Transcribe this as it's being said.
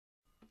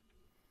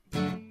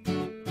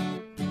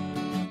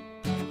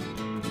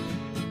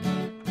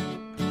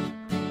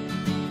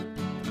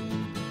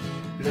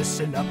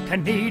Listen up,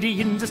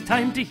 Canadians, it's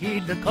time to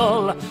heed the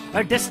call.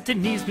 Our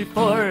destiny's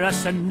before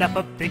us, enough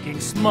of thinking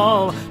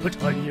small. But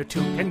when you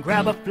two can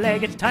grab a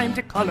flag, it's time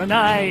to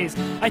colonize.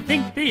 I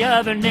think the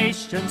other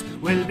nations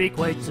will be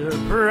quite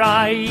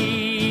surprised.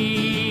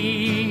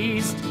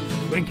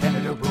 When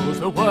Canada rules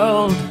the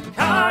world,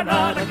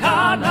 Canada,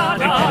 Canada.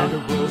 When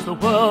Canada rules the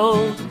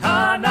world,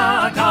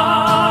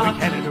 Canada. When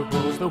Canada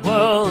rules the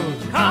world,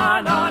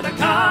 Canada,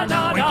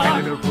 Canada. When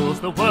Canada rules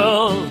the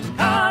world,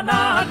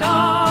 Canada.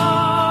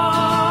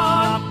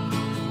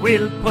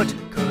 We'll put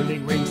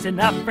curling rinks in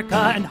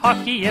Africa and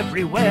hockey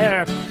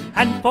everywhere,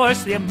 and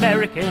force the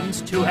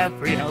Americans to have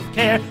free health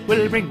care.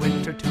 We'll bring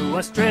winter to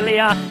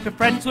Australia, to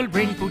France we'll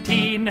bring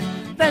poutine.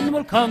 Then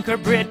we'll conquer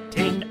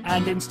Britain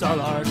and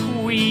install our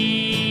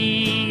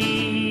queen.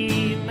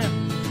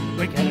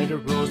 When Canada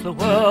rules the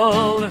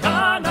world,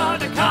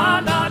 Canada,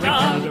 Canada. When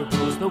Canada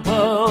rules the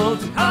world,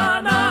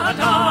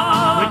 Canada.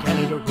 When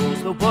Canada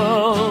rules the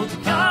world,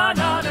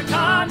 Canada,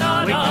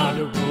 Canada. When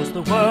Canada rules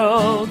the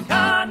world,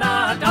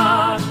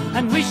 Canada.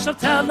 And we shall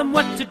tell them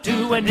what to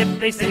do, and if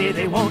they say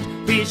they won't,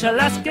 we shall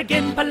ask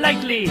again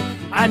politely.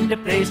 And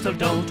if they still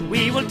don't,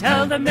 we will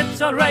tell them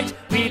it's alright.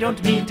 We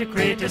don't mean to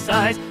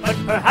criticize, but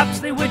perhaps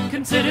they would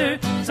consider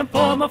some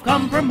form of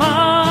compromise.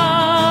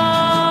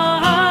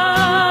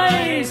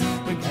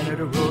 When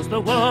Canada rules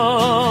the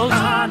world,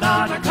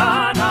 Canada,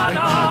 Canada. When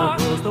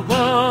Canada rules the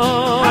world,